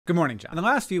Good morning, John. In the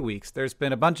last few weeks, there's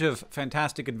been a bunch of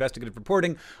fantastic investigative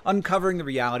reporting uncovering the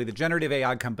reality that generative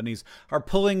AI companies are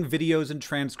pulling videos and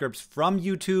transcripts from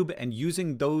YouTube and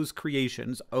using those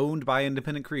creations owned by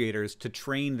independent creators to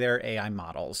train their AI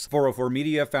models. 404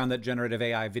 Media found that generative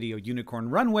AI video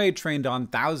Unicorn Runway trained on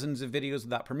thousands of videos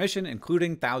without permission,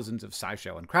 including thousands of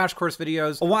SciShow and Crash Course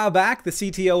videos. A while back, the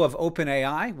CTO of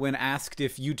OpenAI, when asked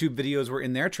if YouTube videos were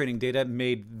in their training data,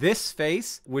 made this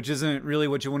face, which isn't really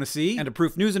what you want to see, and a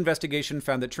Proof News investigation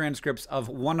found that transcripts of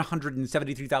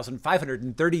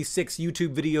 173,536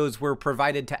 YouTube videos were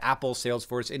provided to Apple,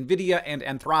 Salesforce, Nvidia, and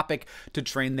Anthropic to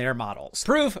train their models.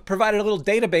 Proof provided a little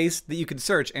database that you could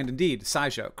search, and indeed,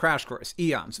 SciShow, Crash Course,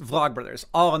 Eons, Vlogbrothers,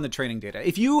 all in the training data.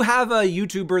 If you have a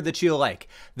YouTuber that you like,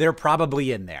 they're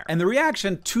probably in there. And the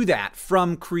reaction to that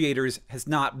from creators has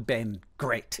not been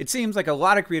great. It seems like a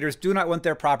lot of creators do not want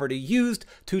their property used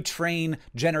to train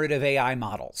generative AI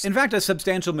models. In fact, a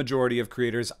substantial majority of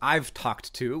creators I've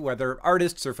talked to, whether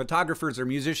artists or photographers or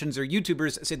musicians or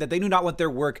YouTubers, say that they do not want their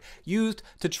work used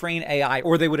to train AI,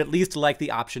 or they would at least like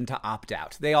the option to opt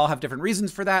out. They all have different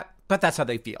reasons for that, but that's how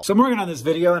they feel. So I'm working on this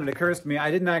video and it occurs to me I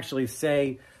didn't actually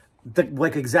say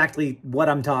exactly what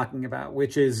I'm talking about,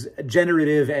 which is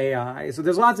generative AI. So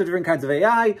there's lots of different kinds of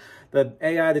AI. The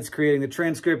AI that's creating the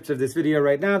transcripts of this video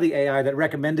right now, the AI that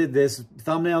recommended this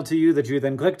thumbnail to you that you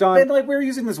then clicked on. And we're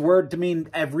using this word to mean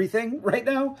everything right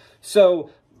now.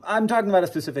 So I'm talking about a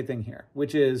specific thing here,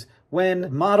 which is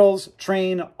when models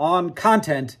train on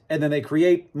content and then they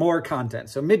create more content.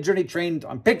 So Midjourney trained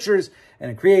on pictures and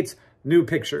it creates new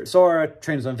pictures. Sora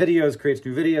trains on videos, creates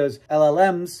new videos.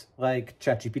 LLMs like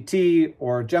ChatGPT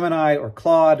or Gemini or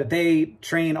Claude, they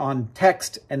train on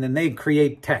text and then they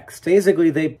create text.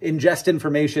 Basically, they ingest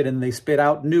information and they spit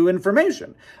out new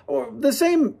information or the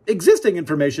same existing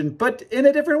information, but in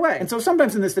a different way. And so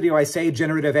sometimes in this video, I say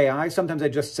generative AI. Sometimes I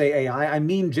just say AI. I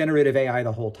mean generative AI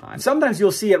the whole time. Sometimes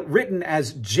you'll see it written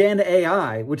as Gen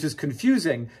AI, which is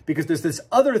confusing because there's this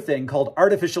other thing called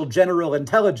artificial general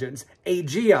intelligence,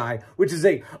 AGI, which is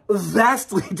a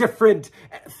vastly different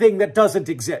thing that doesn't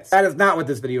exist. That is not what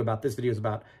this video is about. This video is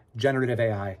about generative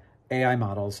AI, AI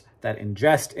models that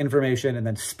ingest information and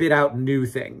then spit out new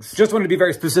things. Just wanted to be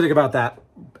very specific about that.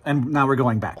 And now we're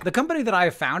going back. The company that I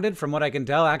founded, from what I can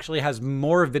tell, actually has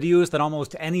more videos than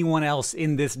almost anyone else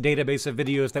in this database of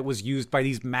videos that was used by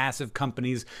these massive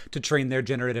companies to train their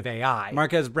generative AI.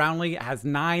 Marques Brownlee has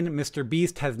 9, Mr.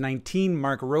 Beast has 19,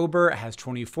 Mark Rober has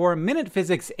 24, Minute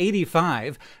Physics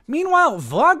 85. Meanwhile,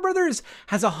 Vlogbrothers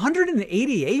has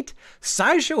 188,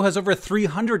 SciShow has over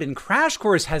 300, and Crash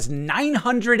Course has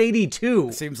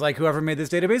 982. Seems like whoever made this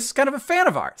database is kind of a fan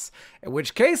of ours. In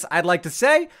which case, I'd like to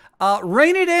say,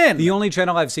 rein it in. The only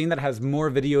channel I've seen that has more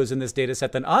videos in this data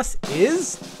set than us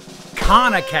is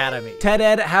Khan Academy.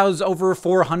 TED-Ed has over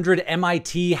 400,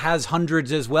 MIT has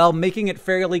hundreds as well, making it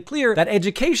fairly clear that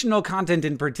educational content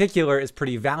in particular is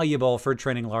pretty valuable for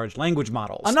training large language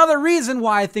models. Another reason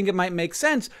why I think it might make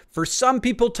sense for some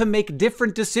people to make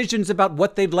different decisions about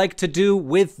what they'd like to do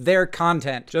with their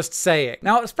content. Just saying.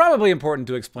 Now, it's probably important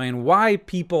to explain why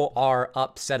people are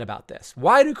upset about this.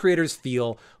 Why do creators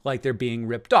feel like they're being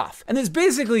ripped off? And there's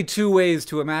basically two ways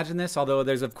to imagine this, although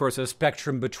there's of course a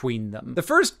spectrum between them. The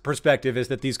first perspective is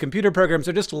that these computer programs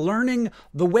are just learning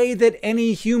the way that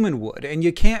any human would, and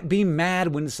you can't be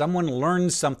mad when someone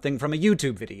learns something from a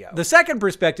YouTube video. The second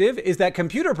perspective is that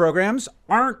computer programs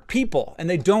aren't people, and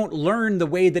they don't learn the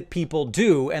way that people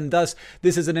do, and thus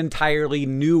this is an entirely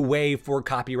new way for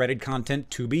copyrighted content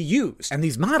to be used. And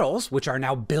these models, which are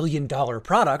now billion-dollar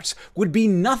products, would be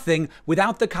nothing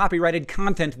without the copyrighted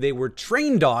content they were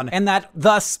trained on, and that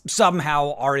thus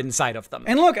somehow are inside of them.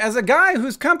 And look, as a guy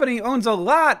whose company owns a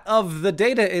lot of the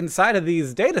data inside of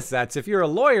these data sets, if you're a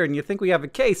lawyer and you think we have a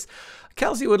case,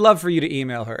 Kelsey would love for you to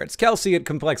email her. It's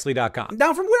kelsey@complexly.com.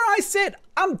 Now, from where I sit,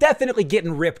 I'm definitely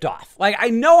getting ripped off. Like, I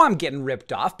know I'm getting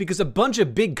ripped off because a bunch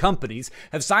of big companies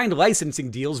have signed licensing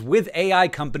deals with AI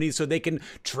companies so they can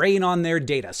train on their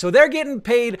data. So they're getting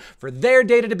paid for their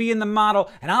data to be in the model,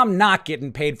 and I'm not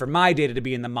getting paid for my data to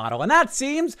be in the model. And that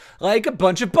seems like a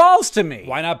bunch of balls to me.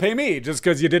 Why not pay me? Just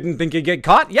because you didn't think you'd get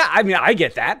caught? Yeah, I mean, I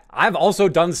get that. I've also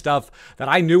done stuff that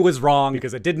I knew was wrong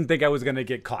because I didn't think I was going to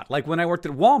get caught. Like when I worked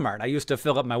at Walmart, I used to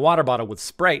fill up my water bottle with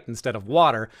Sprite instead of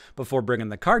water before bringing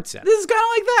the carts in. This is kind of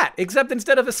like that, except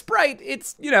instead of a sprite,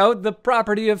 it's, you know, the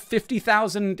property of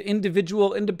 50,000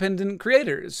 individual independent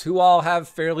creators who all have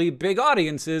fairly big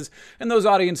audiences, and those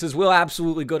audiences will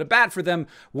absolutely go to bat for them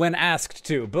when asked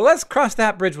to. But let's cross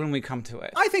that bridge when we come to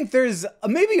it. I think there's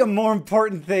maybe a more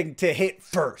important thing to hit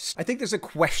first. I think there's a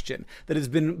question that has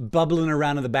been bubbling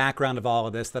around in the background of all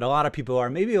of this that a lot of people are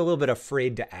maybe a little bit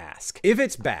afraid to ask. If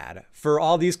it's bad for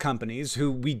all these companies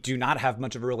who we do not have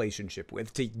much of a relationship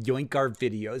with to yoink our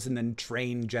videos and then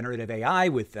train generative AI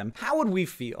with them, how would we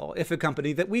feel if a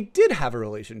company that we did have a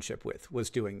relationship with was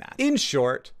doing that? In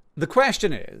short, the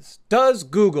question is, does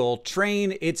Google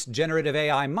train its generative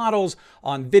AI models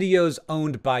on videos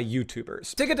owned by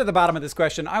YouTubers? To get to the bottom of this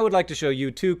question, I would like to show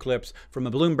you 2 clips from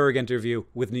a Bloomberg interview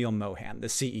with Neil Mohan, the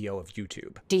CEO of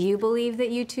YouTube. Do you believe that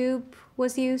YouTube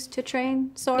was used to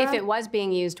train Sora? If it was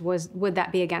being used, would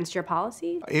that be against your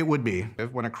policy? It would be.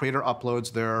 When a creator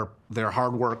uploads their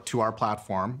hard work to our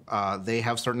platform, they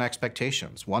have certain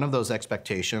expectations. One of those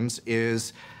expectations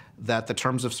is that the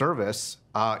terms of service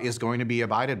is going to be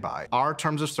abided by. Our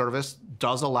terms of service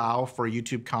does allow for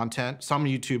YouTube content, some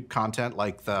YouTube content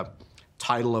like the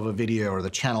title of a video or the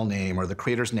channel name or the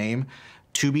creator's name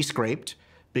to be scraped,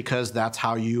 because that's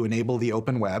how you enable the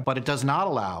open web, but it does not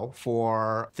allow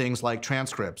for things like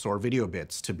transcripts or video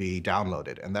bits to be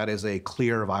downloaded, and that is a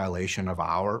clear violation of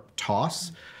our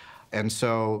TOS. And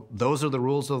so those are the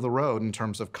rules of the road in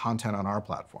terms of content on our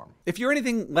platform. If you're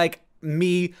anything like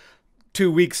me 2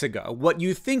 weeks ago, what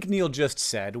you think Neil just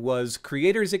said was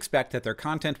creators expect that their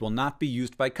content will not be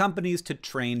used by companies to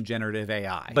train generative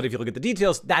AI. But if you look at the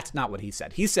details, that's not what he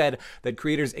said. He said that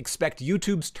creators expect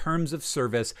YouTube's terms of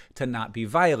service to not be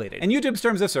violated. And YouTube's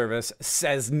terms of service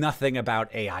says nothing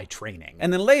about AI training.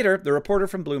 And then later, the reporter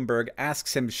from Bloomberg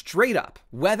asks him straight up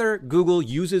whether Google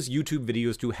uses YouTube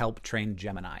videos to help train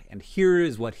Gemini. And here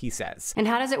is what he says. And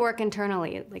how does it work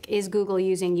internally? Like, is Google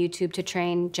using YouTube to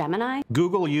train Gemini?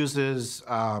 Google uses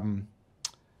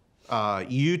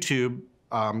YouTube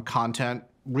content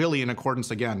really in accordance,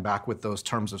 again, back with those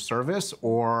terms of service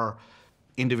or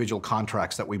individual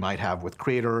contracts that we might have with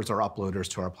creators or uploaders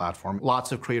to our platform.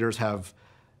 Lots of creators have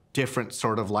different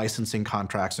sort of licensing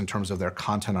contracts in terms of their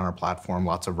content on our platform.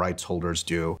 Lots of rights holders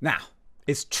do. Now,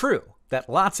 it's true that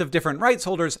lots of different rights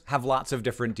holders have lots of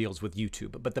different deals with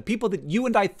YouTube. But the people that you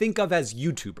and I think of as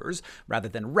YouTubers, rather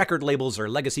than record labels or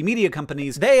legacy media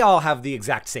companies, they all have the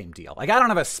exact same deal. Like, I don't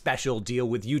have a special deal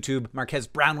with YouTube. Marques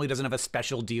Brownlee doesn't have a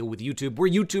special deal with YouTube. We're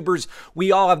YouTubers.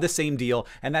 We all have the same deal,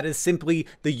 and that is simply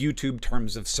the YouTube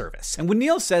terms of service. And when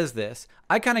Neil says this,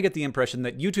 I kind of get the impression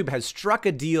that YouTube has struck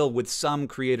a deal with some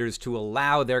creators to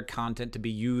allow their content to be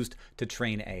used to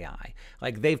train AI.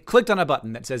 Like, they've clicked on a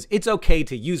button that says, it's okay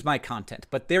to use my content,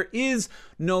 but there is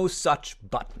no such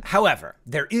button. However,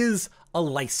 there is a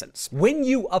license. When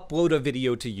you upload a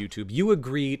video to YouTube, you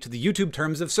agree to the YouTube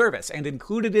terms of service, and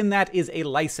included in that is a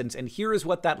license, and here is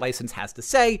what that license has to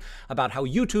say about how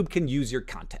YouTube can use your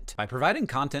content. By providing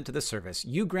content to the service,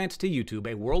 you grant to YouTube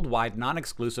a worldwide,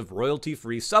 non-exclusive,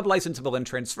 royalty-free, sub-licensable, and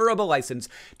transferable license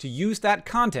to use that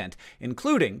content,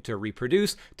 including to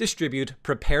reproduce, distribute,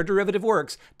 prepare derivative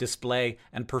works, display,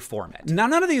 and perform it. Now,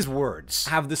 none of these words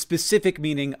have the specific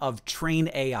meaning of train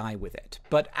AI with it,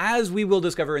 but as we will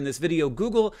discover in this video,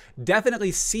 Google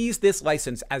definitely sees this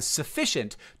license as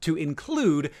sufficient to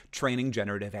include training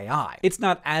generative AI. It's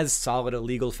not as solid a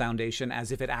legal foundation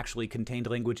as if it actually contained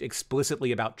language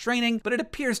explicitly about training, but it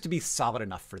appears to be solid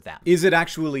enough for them. Is it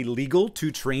actually legal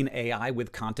to train AI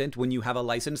with content when you have a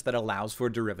license that allows for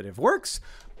derivative works?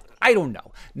 I don't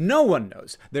know. No one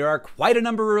knows. There are quite a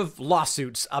number of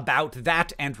lawsuits about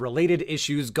that and related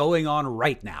issues going on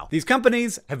right now. These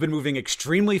companies have been moving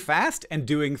extremely fast and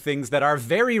doing things that are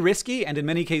very risky and in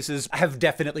many cases have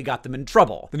definitely got them in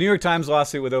trouble. The New York Times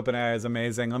lawsuit with OpenAI is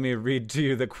amazing. Let me read to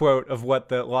you the quote of what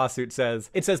the lawsuit says.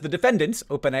 It says the defendants,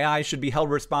 OpenAI, should be held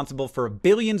responsible for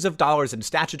billions of dollars in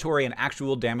statutory and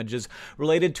actual damages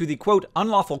related to the, quote,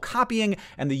 unlawful copying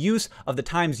and the use of the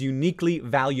Times' uniquely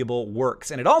valuable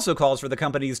works. And it also calls for the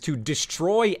companies to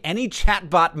destroy any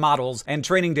chatbot models and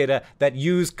training data that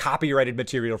use copyrighted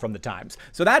material from the Times.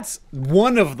 So that's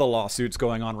one of the lawsuits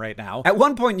going on right now. At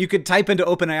one point, you could type into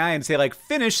OpenAI and say, like,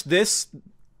 finish this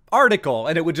article,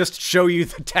 and it would just show you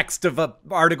the text of an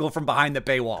article from behind the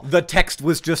paywall. The text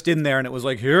was just in there and it was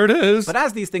like, here it is. But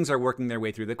as these things are working their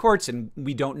way through the courts and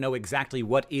we don't know exactly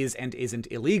what is and isn't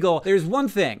illegal, there's one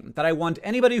thing that I want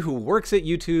anybody who works at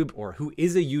YouTube or who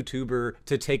is a YouTuber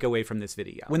to take away from this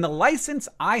video. When the license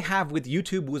I have with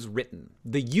YouTube was written,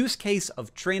 the use case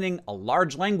of training a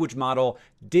large language model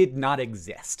did not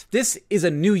exist. This is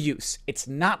a new use. It's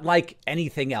not like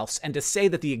anything else. And to say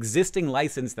that the existing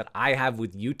license that I have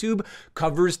with YouTube YouTube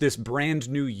covers this brand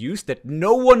new use that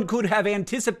no one could have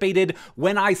anticipated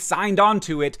when I signed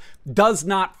onto it does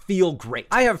not feel great.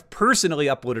 I have personally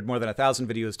uploaded more than 1,000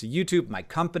 videos to YouTube. My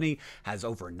company has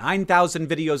over 9,000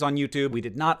 videos on YouTube. We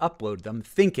did not upload them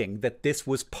thinking that this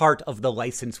was part of the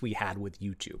license we had with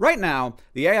YouTube. Right now,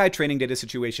 the AI training data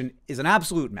situation is an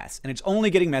absolute mess, and it's only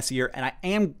getting messier, and I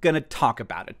am gonna talk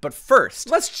about it. But first,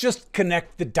 let's just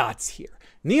connect the dots here.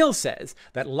 Neil says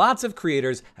that lots of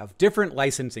creators have different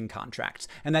licensing contracts,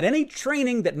 and that any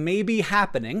training that may be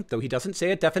happening, though he doesn't say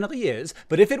it definitely is,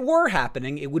 but if it were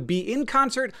happening, it would be in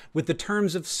concert with the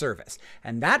terms of service.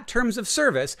 And that terms of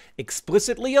service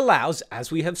explicitly allows,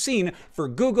 as we have seen, for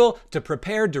Google to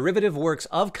prepare derivative works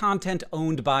of content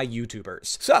owned by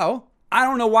YouTubers. So, I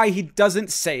don't know why he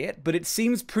doesn't say it, but it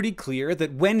seems pretty clear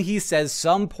that when he says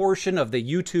some portion of the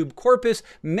YouTube corpus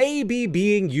may be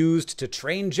being used to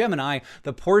train Gemini,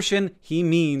 the portion he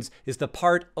means is the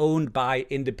part owned by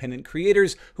independent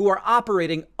creators who are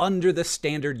operating under the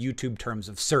standard YouTube terms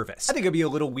of service. I think it'd be a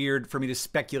little weird for me to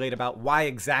speculate about why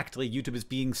exactly YouTube is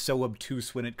being so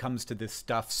obtuse when it comes to this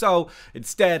stuff. So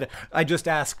instead, I just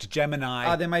asked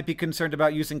Gemini. They might be concerned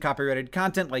about using copyrighted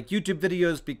content like YouTube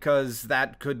videos because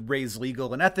that could raise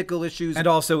legal and ethical issues, and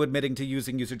also admitting to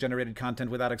using user-generated content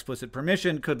without explicit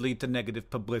permission could lead to negative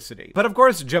publicity. But of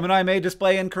course, Gemini may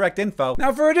display incorrect info.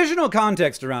 Now, for additional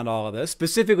context around all of this,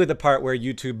 specifically the part where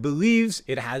YouTube believes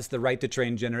it has the right to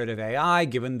train generative AI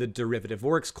given the derivative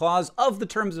works clause of the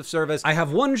terms of service, I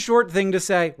have one short thing to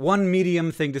say, one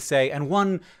medium thing to say, and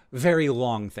one very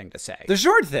long thing to say. The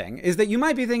short thing is that you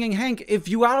might be thinking, Hank, if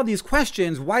you had all these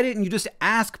questions, why didn't you just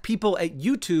ask people at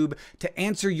YouTube to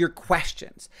answer your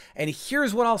questions? And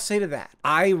here's what I'll say to that.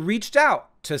 I reached out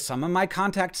to some of my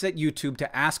contacts at YouTube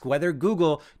to ask whether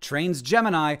Google trains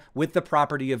Gemini with the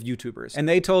property of YouTubers. And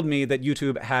they told me that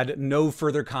YouTube had no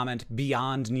further comment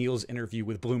beyond Neil's interview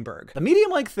with Bloomberg. The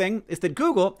medium-like thing is that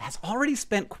Google has already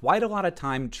spent quite a lot of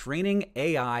time training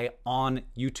AI on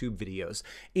YouTube videos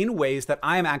in ways that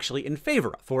I am actually in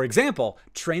favor of. For example,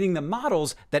 training the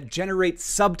models that generate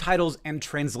subtitles and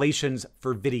translations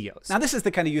for videos. Now, this is the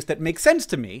kind of use that makes sense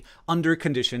to me under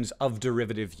conditions of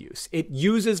derivative use. It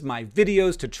uses my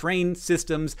videos to train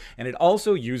systems, and it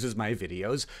also uses my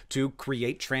videos to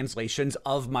create translations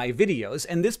of my videos.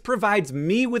 And this provides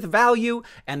me with value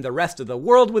and the rest of the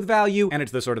world with value. And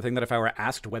it's the sort of thing that if I were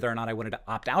asked whether or not I wanted to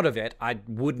opt out of it, I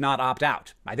would not opt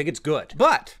out. I think it's good.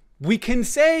 But we can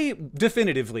say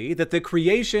definitively that the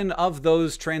creation of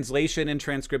those translation and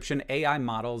transcription AI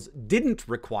models didn't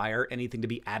require anything to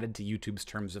be added to YouTube's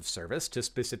terms of service to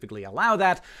specifically allow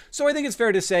that. So I think it's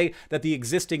fair to say that the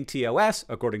existing TOS,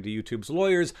 according to YouTube's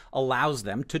lawyers, allows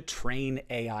them to train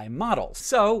AI models.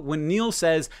 So when Neil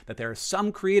says that there are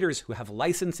some creators who have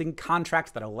licensing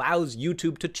contracts that allows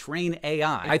YouTube to train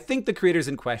AI, I think the creators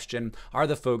in question are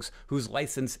the folks whose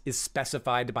license is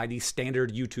specified by the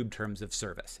standard YouTube terms of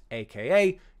service,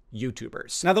 aka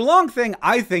YouTubers. Now, the long thing,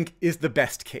 I think, is the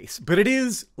best case, but it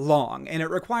is long, and it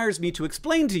requires me to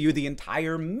explain to you the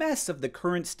entire mess of the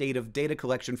current state of data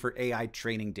collection for AI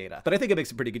training data. But I think it makes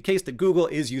a pretty good case that Google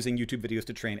is using YouTube videos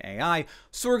to train AI,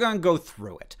 so we're gonna go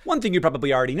through it. One thing you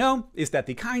probably already know is that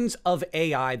the kinds of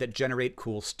AI that generate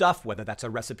cool stuff, whether that's a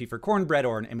recipe for cornbread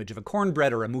or an image of a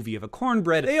cornbread or a movie of a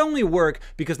cornbread, they only work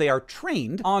because they are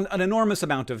trained on an enormous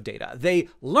amount of data. They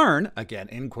learn, again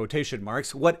in quotation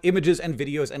marks, what images and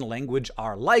videos and language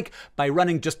are like by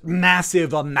running just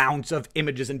massive amounts of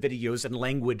images and videos and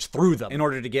language through them. In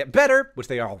order to get better, which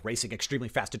they are all racing extremely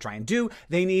fast to try and do,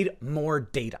 they need more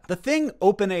data. The thing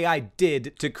OpenAI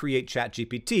did to create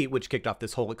ChatGPT, which kicked off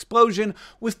this whole explosion,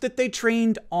 was that they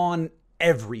trained on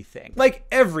everything. Like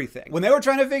everything. When they were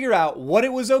trying to figure out what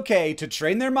it was okay to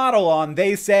train their model on,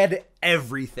 they said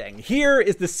everything. Here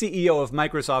is the CEO of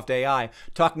Microsoft AI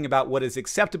talking about what is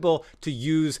acceptable to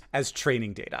use as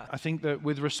training data. I think that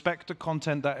with respect to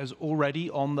content that is already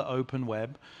on the open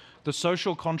web, the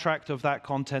social contract of that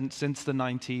content since the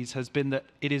 90s has been that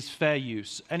it is fair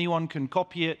use. Anyone can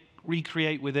copy it,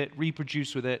 recreate with it,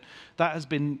 reproduce with it. That has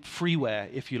been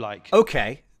freeware, if you like.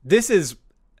 Okay,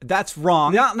 that's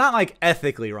wrong. Not like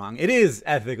ethically wrong. It is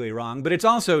ethically wrong, but it's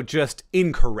also just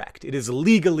incorrect. It is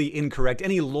legally incorrect.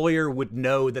 Any lawyer would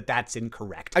know that that's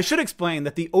incorrect. I should explain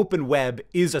that the open web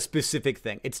is a specific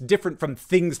thing. It's different from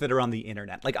things that are on the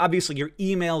internet. Like obviously your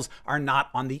emails are not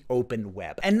on the open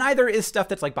web. And neither is stuff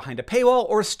that's like behind a paywall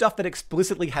or stuff that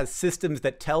explicitly has systems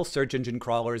that tell search engine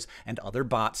crawlers and other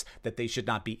bots that they should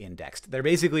not be indexed. They're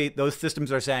basically, those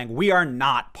systems are saying we are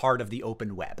not part of the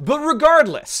open web. But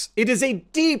regardless, it is a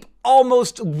deep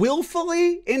almost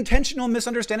willfully intentional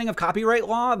misunderstanding of copyright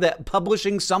law that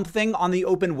publishing something on the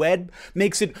open web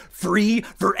makes it free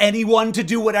for anyone to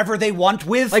do whatever they want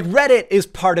with. Like, Reddit is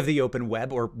part of the open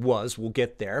web, or was, we'll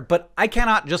get there, but I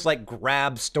cannot just like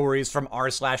grab stories from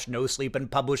r/nosleep and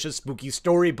publish a spooky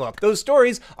storybook. Those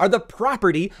stories are the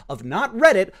property of not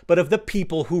Reddit, but of the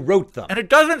people who wrote them. And it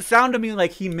doesn't sound to me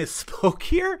like he misspoke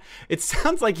here. It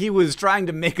sounds like he was trying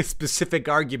to make a specific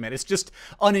argument. It's just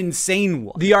an insane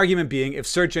one. The argument being, if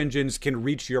search engines can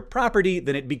reach your property,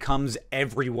 then it becomes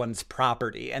everyone's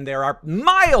property. And there are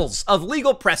miles of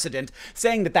legal precedent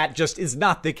saying that that just is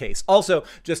not the case. Also,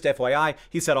 just FYI,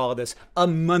 he said all of this a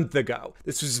month ago.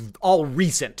 This was all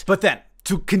recent. But then,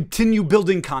 to continue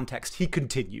building context, he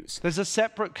continues. There's a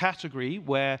separate category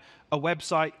where a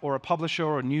website or a publisher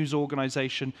or a news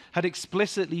organization had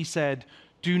explicitly said,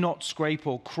 do not scrape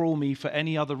or crawl me for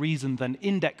any other reason than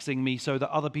indexing me so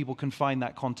that other people can find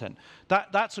that content.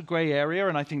 That's a gray area,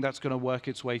 and I think that's going to work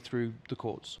its way through the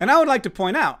courts. And I would like to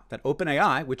point out that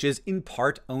OpenAI, which is in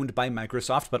part owned by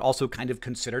Microsoft, but also kind of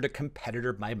considered a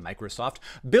competitor by Microsoft,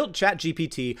 built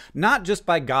ChatGPT not just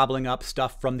by gobbling up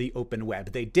stuff from the open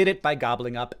web. They did it by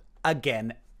gobbling up,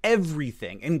 again,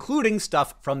 everything, including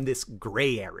stuff from this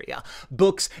gray area,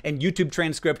 books and YouTube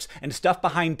transcripts and stuff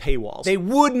behind paywalls. They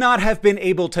would not have been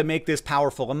able to make this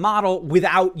powerful a model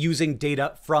without using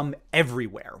data from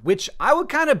everywhere, which I would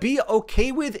kind of be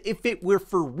okay with if it were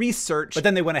for research, but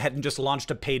then they went ahead and just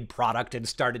launched a paid product and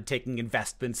started taking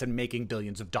investments and making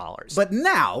billions of dollars. But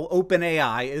now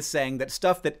OpenAI is saying that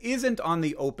stuff that isn't on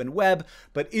the open web,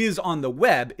 but is on the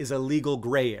web is a legal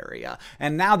gray area.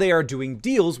 And now they are doing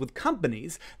deals with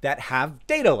companies that have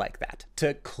data like that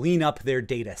to clean up their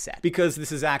data set, because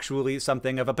this is actually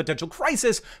something of a potential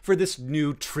crisis for this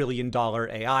new trillion-dollar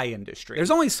AI industry.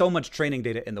 There's only so much training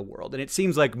data in the world, and it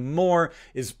seems like more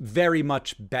is very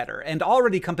much better. And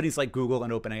already companies like Google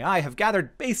and OpenAI have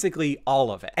gathered basically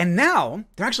all of it. And now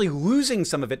they're actually losing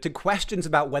some of it to questions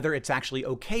about whether it's actually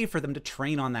okay for them to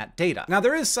train on that data. Now,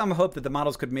 there is some hope that the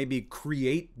models could maybe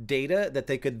create data that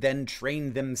they could then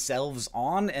train themselves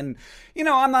on. And, you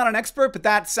know, I'm not an expert, but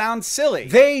that sounds silly.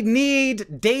 They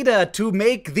need data to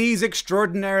make these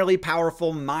extraordinarily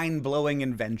powerful, mind-blowing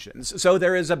inventions. So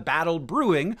there is a battle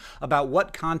brewing about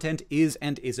what content is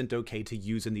and isn't okay to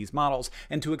use in these models.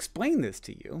 And to explain this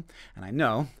to you, and I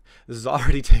know this is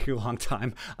already taking a long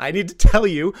time, I need to tell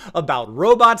you about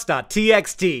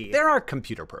robots.txt. There are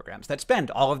computer programs that spend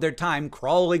all of their time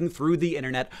crawling through the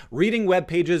internet, reading web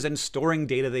pages, and storing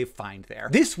data they find there.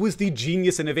 This was the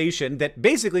genius innovation that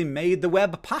basically made the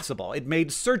web possible. It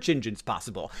made search engines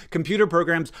possible. Computer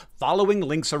programs following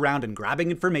links around and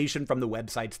grabbing information from the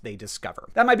websites they discover.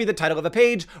 That might be the title of a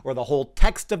page, or the whole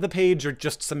text of the page, or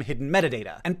just some hidden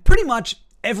metadata. And pretty much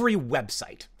every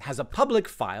website has a public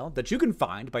file that you can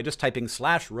find by just typing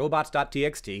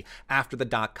 /robots.txt after the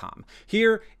 .com.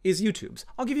 Here is YouTube's.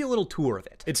 I'll give you a little tour of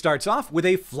it. It starts off with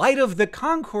a Flight of the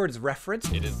Conchords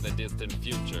reference. It is the distant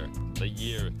future, the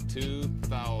year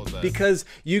 2000. Because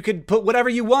you could put whatever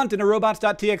you want in a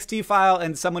robots.txt file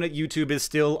and someone at YouTube is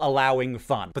still allowing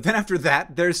fun. But then after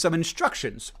that, there's some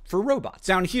instructions for robots.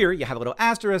 Down here, you have a little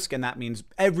asterisk, and that means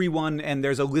everyone, and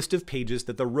there's a list of pages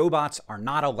that the robots are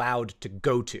not allowed to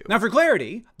go to. Now, for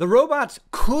clarity, the robots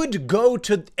could go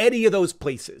to any of those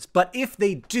places, but if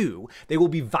they do, they will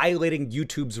be violating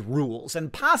YouTube's rules,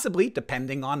 and possibly,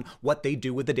 depending on what they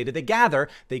do with the data they gather,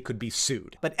 they could be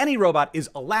sued. But any robot is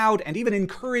allowed and even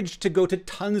encouraged to go to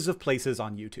tons of places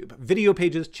on YouTube. Video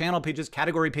pages, channel pages,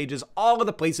 category pages, all of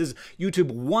the places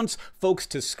YouTube wants folks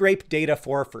to scrape data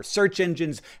for search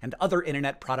engines and other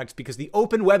internet products, because the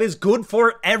open web is good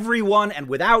for everyone, and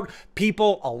without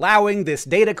people allowing this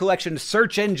data collection,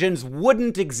 search engines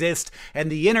wouldn't exist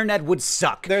and the internet would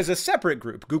suck. There's a separate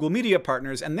group, Google Media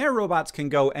Partners, and their robots can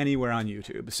go anywhere on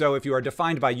YouTube. So if you are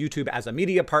defined by YouTube as a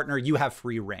media partner, you have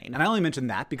free reign. And I only mention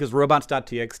that because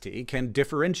robots.txt can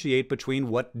differentiate between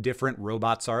what different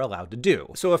robots are allowed to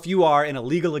do. So if you are in a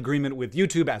legal agreement with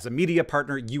YouTube as a media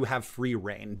partner, you have free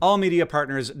reign. All media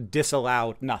partners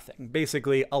disallow nothing,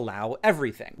 basically allow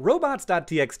everything.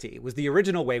 Robots.txt was the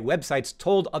original way websites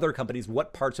told other companies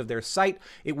what parts of their site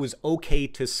it was okay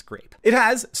to scrape. It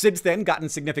has since then gotten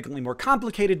significantly more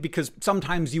complicated, because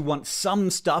sometimes you want some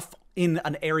stuff in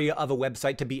an area of a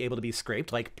website to be able to be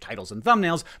scraped, like titles and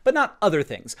thumbnails, but not other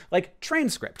things, like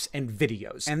transcripts and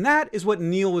videos. And that is what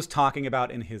Neil was talking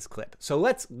about in his clip. So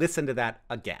let's listen to that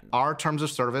again. Our terms of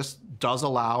service does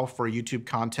allow for YouTube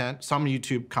content, some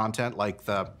YouTube content like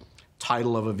the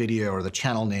title of a video or the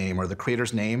channel name or the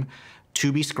creator's name,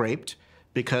 to be scraped.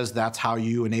 because that's how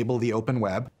you enable the open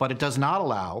web, but it does not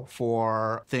allow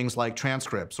for things like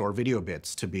transcripts or video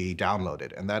bits to be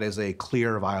downloaded, and that is a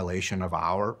clear violation of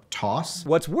our TOS.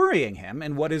 What's worrying him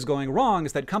and what is going wrong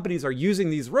is that companies are using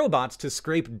these robots to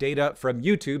scrape data from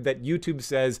YouTube that YouTube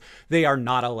says they are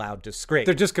not allowed to scrape.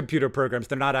 They're just computer programs,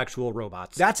 they're not actual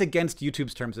robots. That's against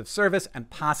YouTube's terms of service and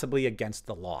possibly against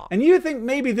the law. And you think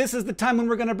maybe this is the time when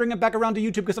we're gonna bring it back around to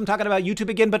YouTube because I'm talking about YouTube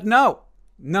again, but no.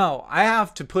 No, I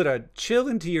have to put a chill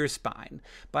into your spine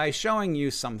by showing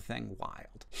you something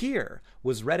wild. Here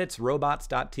was Reddit's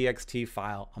robots.txt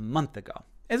file a month ago.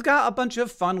 It's got a bunch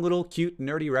of fun little cute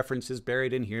nerdy references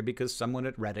buried in here because someone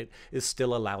at Reddit is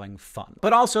still allowing fun.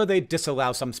 But also they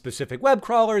disallow some specific web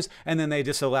crawlers, and then they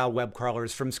disallow web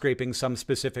crawlers from scraping some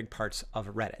specific parts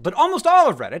of Reddit. But almost all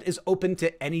of Reddit is open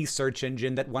to any search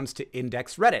engine that wants to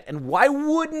index Reddit. And why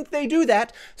wouldn't they do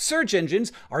that? Search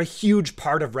engines are a huge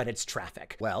part of Reddit's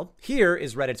traffic. Well, here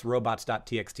is Reddit's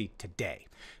robots.txt today.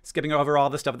 Skipping over all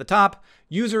the stuff at the top,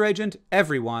 user agent,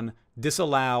 everyone,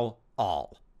 disallow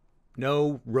all.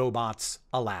 No robots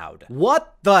allowed.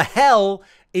 What the hell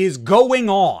is going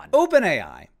on?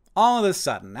 OpenAI, all of a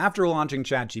sudden, after launching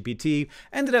ChatGPT,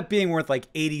 ended up being worth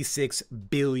like $86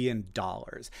 billion.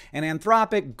 And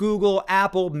Anthropic, Google,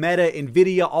 Apple, Meta,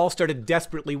 Nvidia all started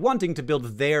desperately wanting to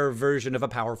build their version of a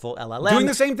powerful LLM. Doing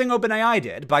the same thing OpenAI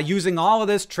did by using all of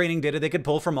this training data they could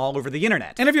pull from all over the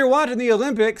internet. And if you're watching the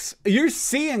Olympics, you're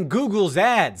seeing Google's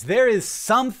ads. There is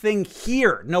something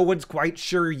here. No one's quite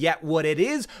sure yet what it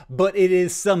is, but it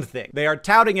is something. They are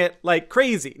touting it like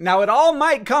crazy. Now, it all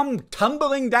might come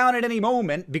tumbling down at any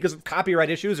moment because of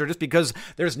copyright issues or just because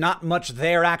there's not much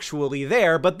there actually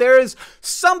there, but there is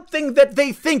something that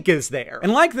they think is there.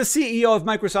 And like the CEO of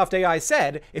Microsoft AI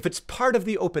said, if it's part of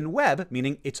the open web,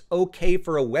 meaning it's okay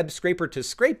for a web scraper to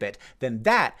scrape it, then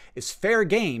that is fair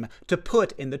game to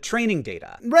put in the training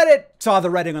data. Reddit saw the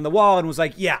writing on the wall and was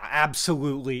like, yeah,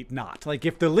 absolutely not. Like,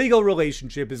 if the legal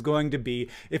relationship is going to be,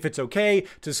 if it's okay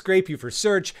to scrape you for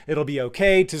search, it'll be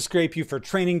okay to scrape you for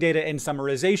training data and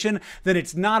summarization, then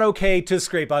it's not okay to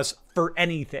scrape us for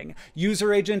anything.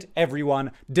 User agent,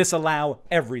 everyone, disallow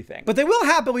everything. But they will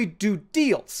happily do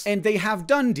deals. And they have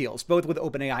done deals, both with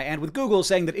OpenAI and with Google,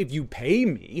 saying that if you pay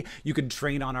me, you can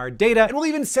train on our data, and we'll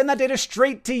even send that data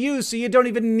straight to you so you don't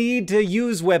even need to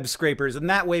use web scrapers. And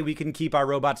that way we can keep our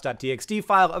robots.txt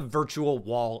file a virtual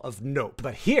wall of nope.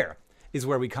 But here is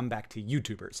where we come back to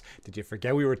YouTubers. Did you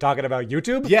forget we were talking about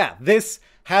YouTube? Yeah, this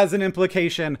has an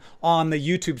implication on the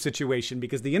YouTube situation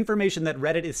because the information that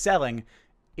Reddit is selling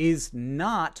is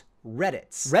not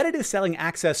Reddit's. Reddit is selling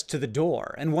access to the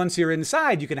door, and once you're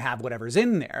inside, you can have whatever's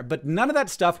in there, but none of that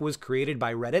stuff was created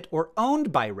by Reddit or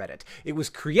owned by Reddit. It was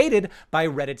created by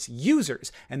Reddit's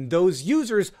users, and those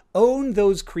users own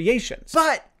those creations.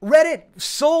 But Reddit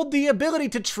sold the ability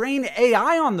to train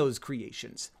AI on those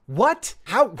creations. What?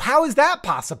 How is that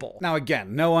possible? Now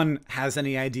again, no one has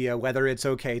any idea whether it's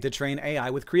okay to train AI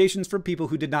with creations from people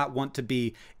who did not want to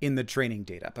be in the training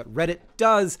data, but Reddit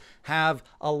does have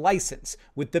a license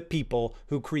with the people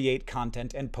who create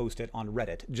content and post it on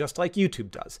Reddit, just like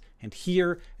YouTube does. And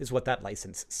here is what that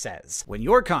license says. When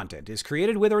your content is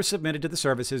created with or submitted to the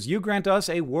services, you grant us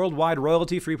a worldwide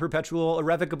royalty-free, perpetual,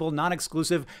 irrevocable,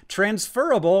 non-exclusive,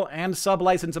 transferable, and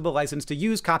sub-licensable license to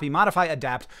use, copy, modify,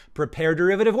 adapt, prepare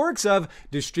derivative works of,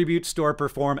 distribute, store,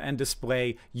 perform, and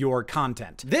display your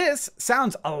content. This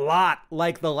sounds a lot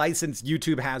like the license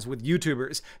YouTube has with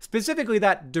YouTubers, specifically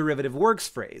that derivative works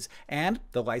phrase. And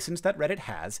the license that Reddit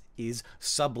has is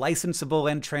sub-licensable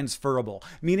and transferable,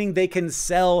 meaning they can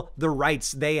sell the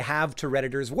rights they have to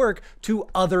Redditors' work to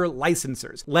other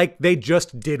licensors, like they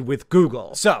just did with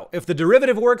Google. So, if the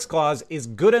derivative works clause is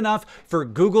good enough for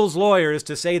Google's lawyers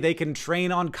to say they can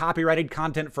train on copyrighted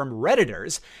content from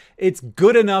Redditors, it's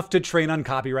good enough to train on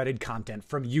copyrighted content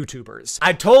from YouTubers.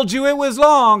 I told you it was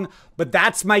long, but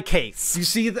that's my case. You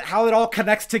see how it all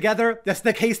connects together? That's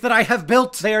the case that I have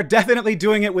built. They are definitely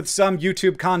doing it with some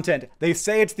YouTube content. They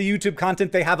say it's the YouTube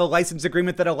content, they have a license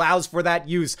agreement that allows for that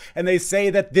use, and they say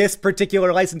that this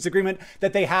particular license agreement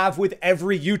that they have with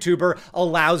every YouTuber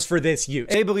allows for this use.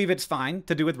 They believe it's fine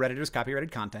to do with Redditors'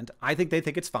 copyrighted content. I think they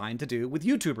think it's fine to do with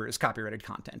YouTubers' copyrighted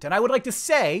content. And I would like to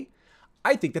say,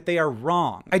 I think that they are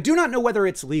wrong. I do not know whether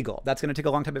it's legal. That's going to take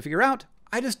a long time to figure out.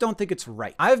 I just don't think it's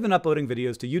right. I've been uploading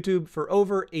videos to YouTube for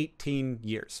over 18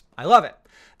 years. I love it.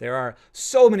 There are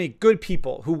so many good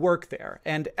people who work there,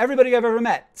 and everybody I've ever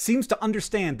met seems to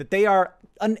understand that they are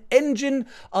an engine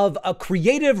of a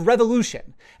creative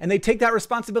revolution, and they take that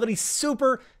responsibility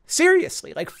super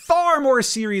seriously, like far more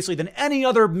seriously than any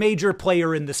other major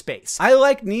player in the space. I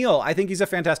like Neil. I think he's a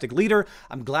fantastic leader.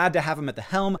 I'm glad to have him at the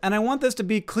helm, and I want this to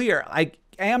be clear. Like,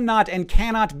 am not and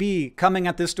cannot be coming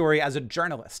at this story as a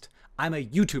journalist. I'm a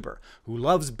YouTuber who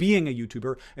loves being a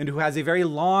YouTuber and who has a very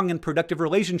long and productive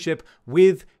relationship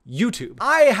with YouTube.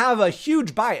 I have a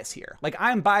huge bias here. Like,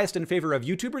 I'm biased in favor of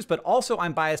YouTubers, but also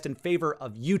I'm biased in favor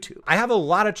of YouTube. I have a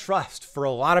lot of trust for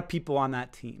a lot of people on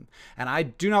that team, and I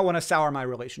do not want to sour my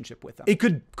relationship with them. It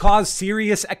could cause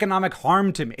serious economic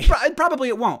harm to me. Probably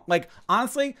it won't. Like,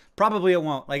 honestly, probably it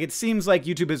won't. Like, it seems like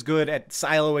YouTube is good at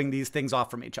siloing these things off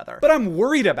from each other. But I'm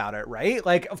worried about it, right?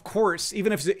 Like, of course,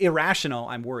 even if it's irrational,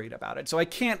 I'm worried about it. So I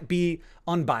can't be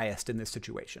unbiased in this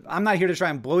situation. I'm not here to try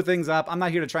and blow things up. I'm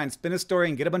not here to try and spin a story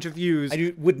and get a bunch of views.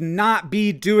 I would not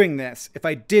be doing this if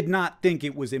I did not think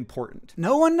it was important.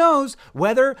 No one knows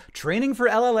whether training for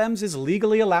LLMs is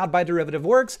legally allowed by derivative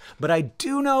works, but I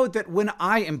do know that when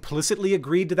I implicitly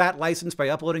agreed to that license by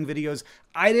uploading videos,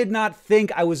 I did not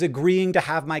think I was agreeing to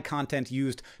have my content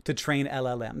used to train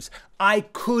LLMs. I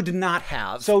could not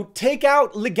have. So take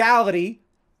out legality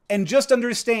and just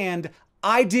understand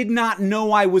I did not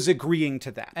know I was agreeing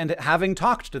to that. And having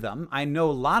talked to them, I know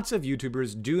lots of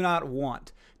YouTubers do not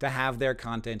want to have their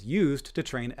content used to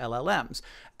train LLMs.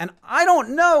 And I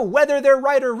don't know whether they're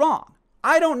right or wrong.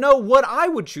 I don't know what I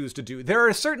would choose to do. There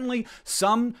are certainly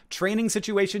some training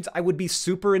situations I would be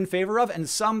super in favor of and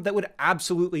some that would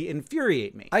absolutely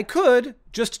infuriate me. I could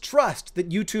just trust that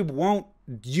YouTube won't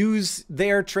use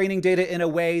their training data in a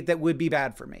way that would be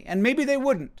bad for me. And maybe they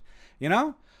wouldn't, you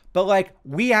know? But like,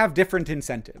 we have different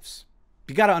incentives.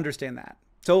 You got to understand that.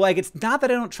 So like, it's not that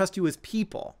I don't trust you as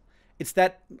people. It's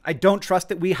that I don't trust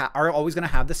that we are always going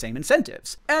to have the same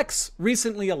incentives. X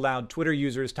recently allowed Twitter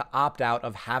users to opt out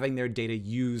of having their data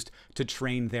used to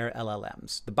train their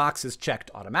LLMs. The box is checked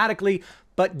automatically,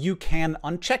 but you can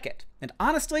uncheck it. And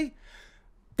honestly,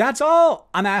 that's all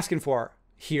I'm asking for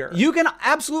here. You can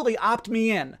absolutely opt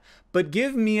me in, but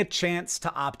give me a chance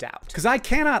to opt out, because I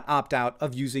cannot opt out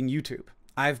of using YouTube.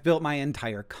 I've built my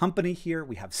entire company here.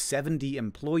 We have 70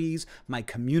 employees. My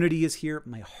community is here.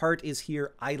 My heart is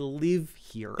here. I live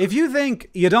here. If you think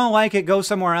you don't like it, go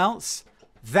somewhere else.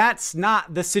 That's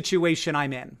not the situation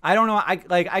I'm in. I don't know.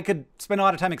 I could spend a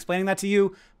lot of time explaining that to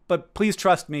you, but please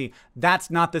trust me, that's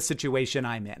not the situation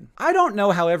I'm in. I don't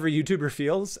know how every YouTuber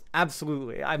feels.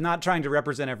 Absolutely. I'm not trying to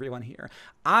represent everyone here.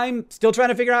 I'm still trying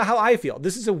to figure out how I feel.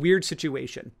 This is a weird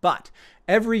situation, but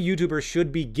every YouTuber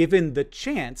should be given the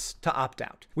chance to opt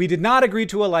out. We did not agree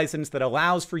to a license that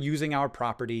allows for using our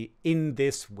property in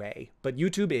this way, but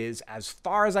YouTube is, as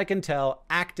far as I can tell,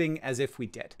 acting as if we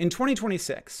did. In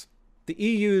 2026, the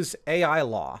EU's AI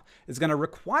law is going to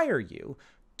require you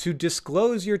to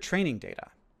disclose your training data.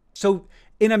 So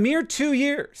in a mere 2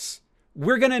 years,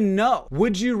 we're going to know.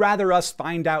 Would you rather us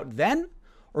find out then?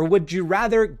 Or would you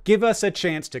rather give us a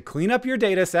chance to clean up your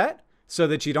data set so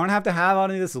that you don't have to have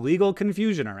any of this legal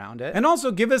confusion around it? And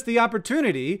also give us the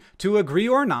opportunity to agree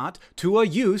or not to a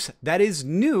use that is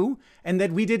new and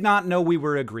that we did not know we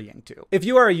were agreeing to. If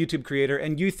you are a YouTube creator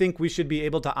and you think we should be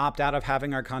able to opt out of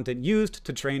having our content used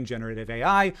to train generative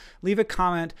AI, leave a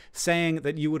comment saying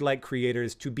that you would like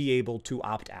creators to be able to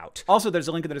opt out. Also, there's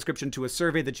a link in the description to a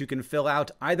survey that you can fill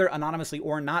out either anonymously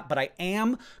or not, but I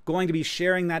am going to be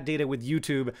sharing that data with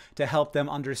YouTube to help them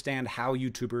understand how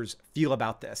YouTubers feel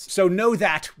about this. So know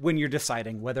that when you're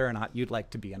deciding whether or not you'd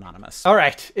like to be anonymous. All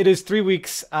right, it is 3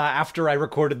 weeks after I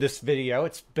recorded this video.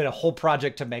 It's been a whole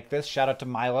project to make this. Shout out to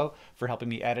Milo for helping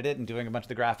me edit it and doing a bunch of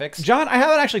the graphics. John, I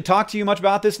haven't actually talked to you much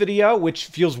about this video, which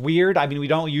feels weird. I mean, we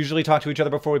don't usually talk to each other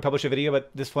before we publish a video,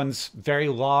 but this one's very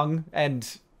long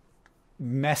and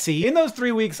messy. In those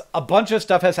 3 weeks, a bunch of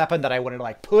stuff has happened that I wanted to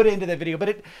like put into the video, but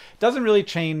it doesn't really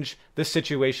change the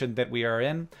situation that we are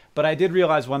in. But I did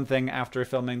realize one thing after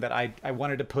filming that I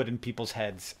wanted to put in people's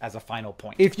heads as a final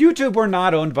point. If YouTube were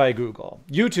not owned by Google,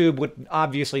 YouTube would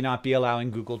obviously not be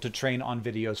allowing Google to train on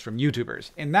videos from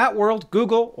YouTubers. In that world,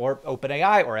 Google or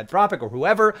OpenAI or Anthropic or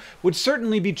whoever would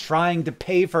certainly be trying to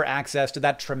pay for access to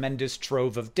that tremendous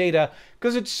trove of data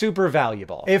because it's super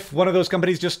valuable. If one of those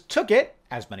companies just took it,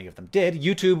 as many of them did,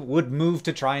 YouTube would move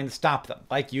to try and stop them,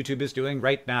 like YouTube is doing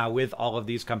right now with all of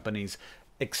these companies,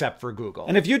 except for Google.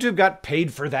 And if YouTube got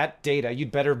paid for that data, you'd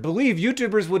better believe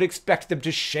YouTubers would expect them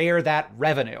to share that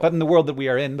revenue. But in the world that we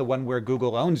are in, the one where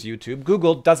Google owns YouTube,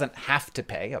 Google doesn't have to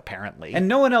pay, apparently. And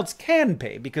no one else can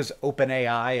pay because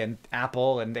OpenAI and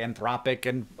Apple and Anthropic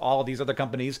and all these other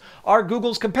companies are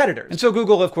Google's competitors. And so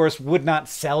Google, of course, would not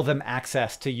sell them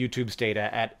access to YouTube's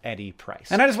data at any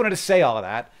price. And I just wanted to say all of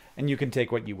that, and you can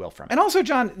take what you will from it. And also,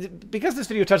 John, because this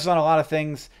video touches on a lot of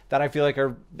things that I feel like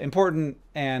are important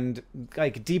and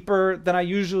like deeper than I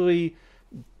usually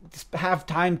have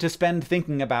time to spend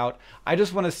thinking about. I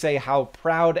just want to say how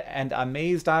proud and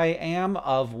amazed I am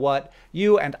of what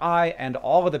you and I and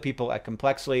all of the people at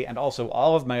Complexly and also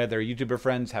all of my other YouTuber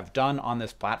friends have done on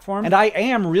this platform. And I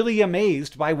am really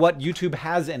amazed by what YouTube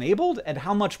has enabled and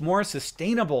how much more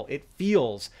sustainable it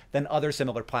feels than other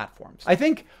similar platforms. I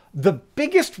think the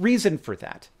biggest reason for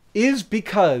that is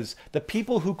because the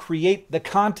people who create the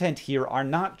content here are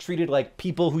not treated like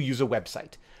people who use a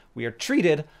website. We are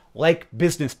treated like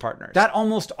business partners. That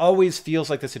almost always feels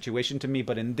like the situation to me,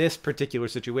 but in this particular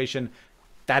situation,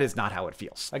 that is not how it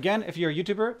feels. Again, if you're a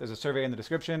YouTuber, there's a survey in the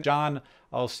description. John,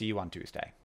 I'll see you on Tuesday.